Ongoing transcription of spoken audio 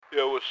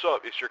Yo, what's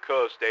up? It's your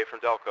cuz, Dave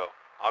from Delco.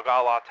 I got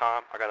a lot of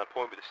time. I got an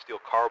appointment to steal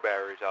car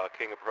batteries out of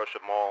King of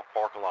Prussia Mall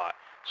parking lot.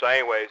 So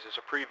anyways,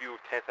 it's a preview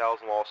of 10,000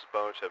 Losses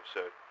bonus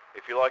episode.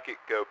 If you like it,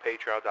 go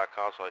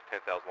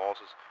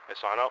patreon.com/10,000losses and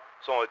sign up.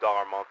 It's only $1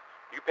 a month.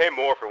 You can pay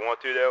more if you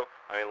want to, though.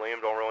 I mean,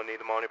 Liam don't really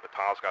need the money, but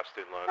Tom's got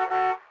student loans.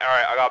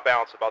 Alright, I got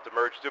bounce. About to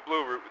merge to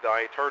Blue Route with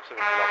Donnie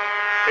Turton.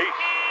 Peace.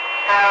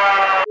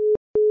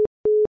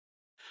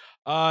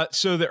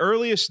 So the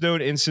earliest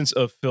known instance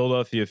of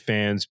Philadelphia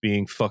fans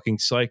being fucking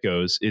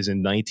psychos is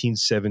in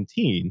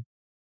 1917,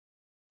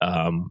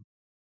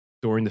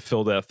 during the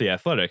Philadelphia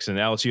Athletics. And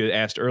Alex, you had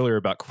asked earlier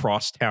about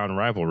crosstown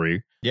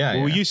rivalry. Yeah,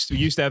 well, we used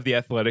to have the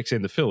Athletics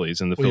and the Phillies,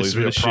 and the Phillies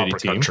were the shitty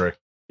team. Country.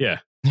 Yeah,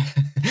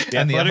 the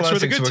Athletics were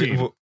the good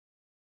team.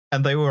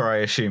 And they were, I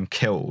assume,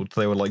 killed.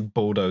 They were like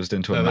bulldozed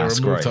into a mass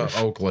they were moved grave. to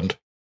Oakland.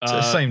 It's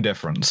the same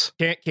difference.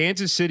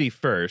 Kansas City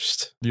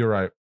first, You're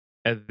right.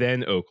 and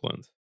then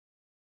Oakland.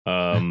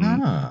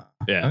 Yeah.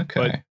 But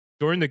Okay.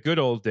 during the good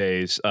old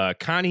days,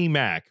 Connie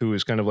Mack, who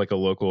was kind of like a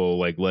local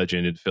like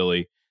legend in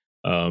Philly,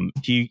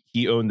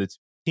 he owned the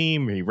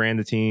team. He ran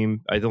the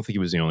team. I don't think he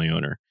was the only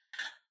owner.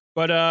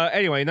 But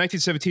anyway, in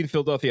 1917,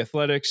 Philadelphia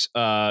Athletics,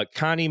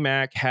 Connie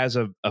Mack has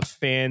a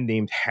fan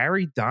named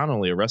Harry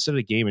Donnelly arrested at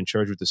a game and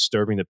charged with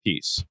disturbing the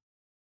peace.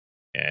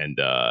 And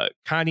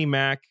Connie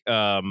Mack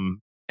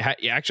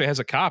actually has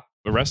a cop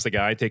arrest the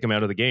guy, take him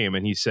out of the game,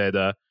 and he said,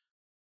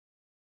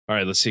 all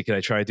right, let's see. Can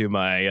I try to do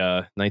my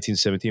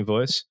 1917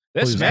 voice?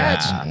 This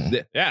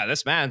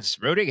man's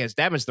rooting has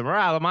damaged the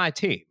morale of my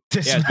team.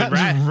 This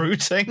man's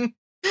rooting?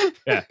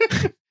 Yeah.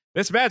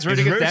 This man's He's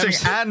rooting rooting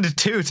and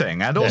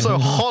tooting and also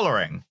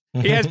hollering.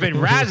 He has been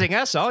razzing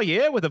us all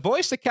year with a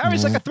voice that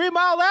carries like a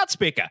 3-mile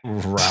loudspeaker.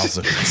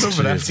 Rousing.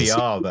 Some an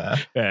FDR there.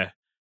 Yeah.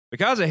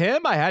 Because of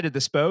him, I had to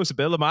dispose of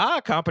Bill Lamar,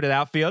 a competent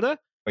outfielder.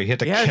 He had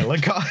to kill a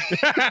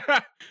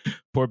guy.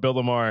 Poor Bill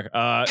Lamar.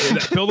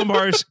 Bill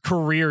Lamar's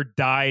career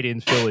died in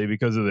Philly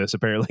because of this.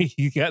 Apparently,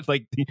 he had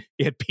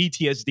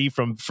PTSD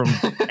from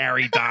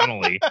Harry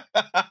Donnelly,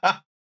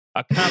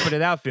 a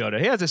competent outfielder.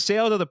 He has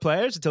assailed other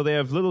players until they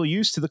have little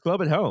use to the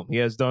club at home. He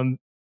has done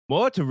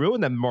more to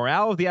ruin the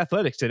morale of the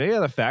Athletics than any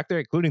other factor,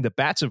 including the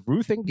bats of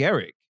Ruth and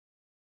Gehrig.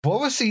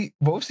 What was he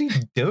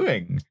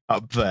doing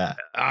up there?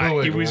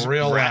 He was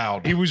real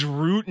loud. He was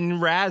rooting,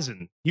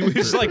 razzing. He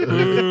was like,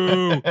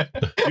 "Boo!"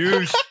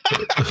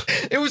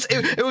 It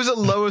was a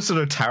lower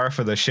sort of tariff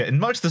for this shit, in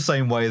much the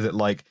same way that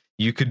like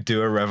you could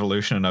do a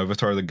revolution and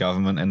overthrow the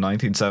government in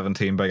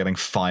 1917 by getting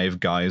 5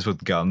 guys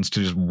with guns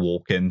to just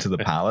walk into the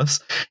palace.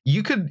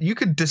 You could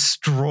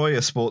destroy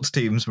a sports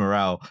team's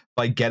morale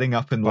by getting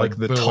up in like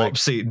the top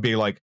seat and be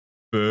like,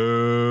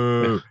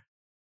 "Boo."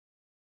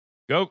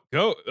 Go,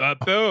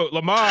 boo,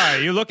 Lamar,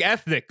 you look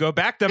ethnic. Go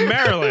back to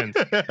Maryland.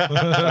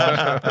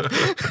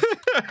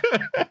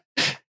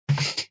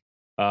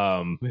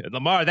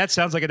 Lamar, that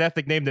sounds like an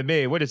ethnic name to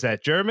me. What is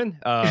that, German?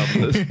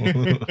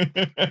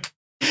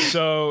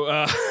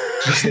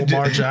 Just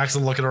Lamar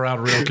Jackson looking around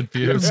real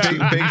confused.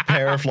 Big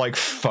pair of like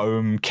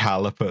foam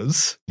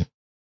calipers.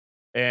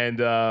 And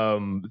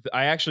I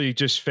actually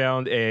just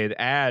found an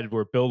ad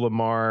where Bill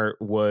Lamar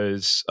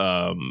is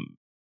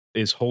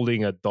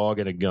holding a dog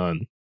and a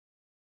gun.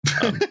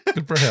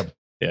 Good for him.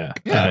 Yeah.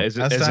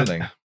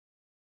 Outstanding.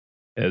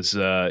 As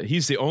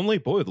he's the only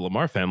boy of the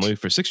Lamar family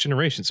for 6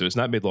 generations, so it's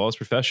not made law his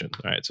profession.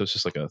 All right, so it's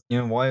just like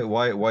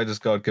why does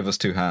God give us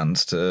 2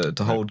 hands to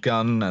hold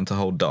gun and to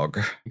hold dog?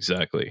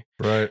 Exactly.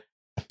 Right.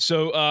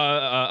 So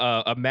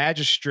a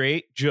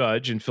magistrate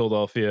judge in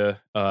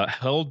Philadelphia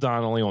held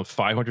Donnelly on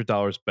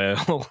 $500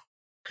 bail.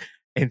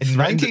 In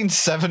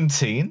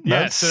 1917?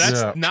 Yeah, so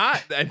that's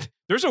not.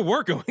 There's a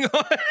war going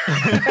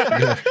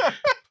on.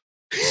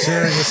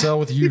 Sharing a cell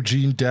with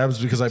Eugene Debs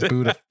because I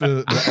booed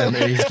an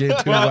A's game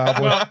too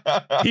loudly.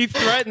 He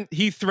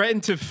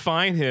threatened to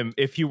fine him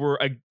if he were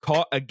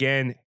caught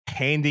again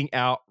handing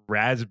out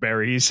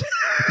raspberries.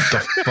 What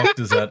the fuck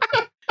does that?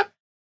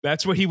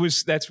 That's what he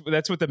was. That's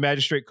what the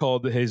magistrate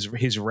called his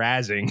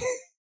razzing.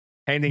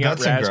 Handing out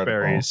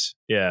raspberries.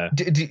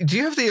 Incredible. Yeah. Do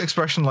you have the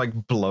expression like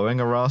blowing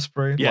a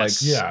raspberry?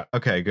 Yes. Like, yeah.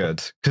 Okay,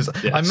 good. Because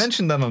I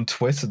mentioned that on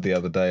Twitter the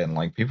other day and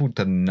like people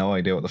had no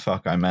idea what the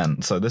fuck I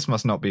meant. So this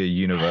must not be a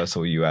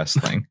universal US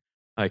thing.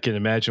 I can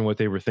imagine what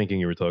they were thinking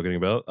you were talking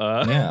about.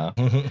 Yeah.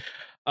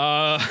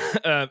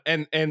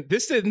 And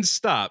this didn't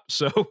stop.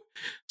 So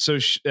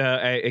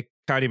at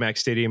Connie Mack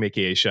Stadium,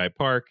 aka Shai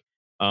Park,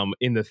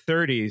 in the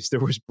 30s, there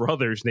was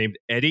brothers named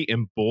Eddie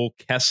and Bull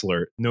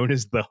Kessler, known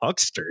as the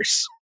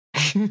Hucksters.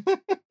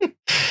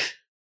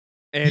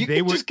 And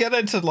they would just get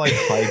into like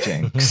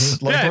hijinks.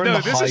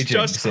 Like, this is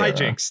just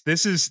hijinks.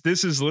 This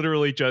is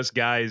literally just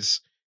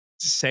guys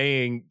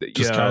saying,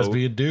 guys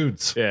being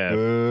dudes.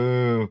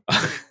 Yeah,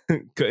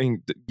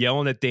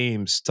 yelling at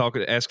dames,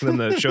 asking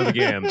them to show the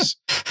gams.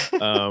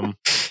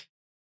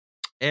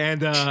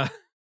 And the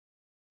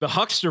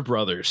Huckster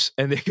brothers,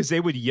 and because they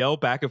would yell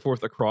back and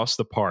forth across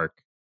the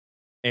park.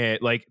 And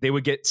like they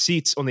would get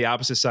seats on the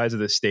opposite sides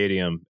of the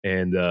stadium.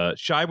 And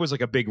Shai was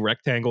like a big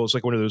rectangle. It's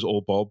like one of those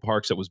old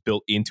ballparks that was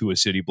built into a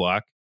city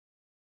block.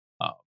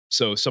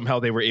 So somehow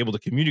they were able to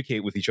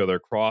communicate with each other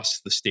across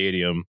the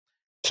stadium.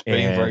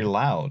 Being very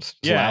loud.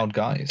 Yeah. Loud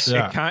guys.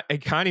 Yeah.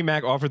 And Connie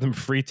Mack offered them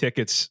free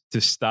tickets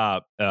to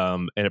stop.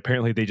 And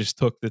apparently they just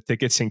took the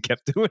tickets and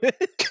kept doing it.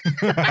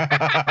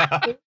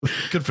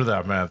 Good for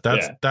that, man.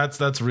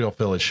 That's real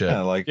Philly shit.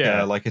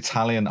 Yeah, like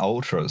Italian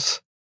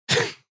ultras.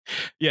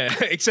 Yeah,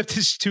 except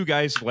his two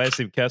guys last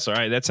name Kessler. All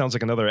right, that sounds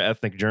like another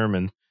ethnic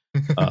German.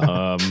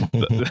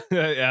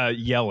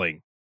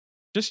 Yelling.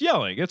 Just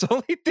yelling. It's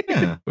all he did.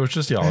 Yeah. It was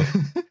just yelling.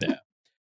 Yeah.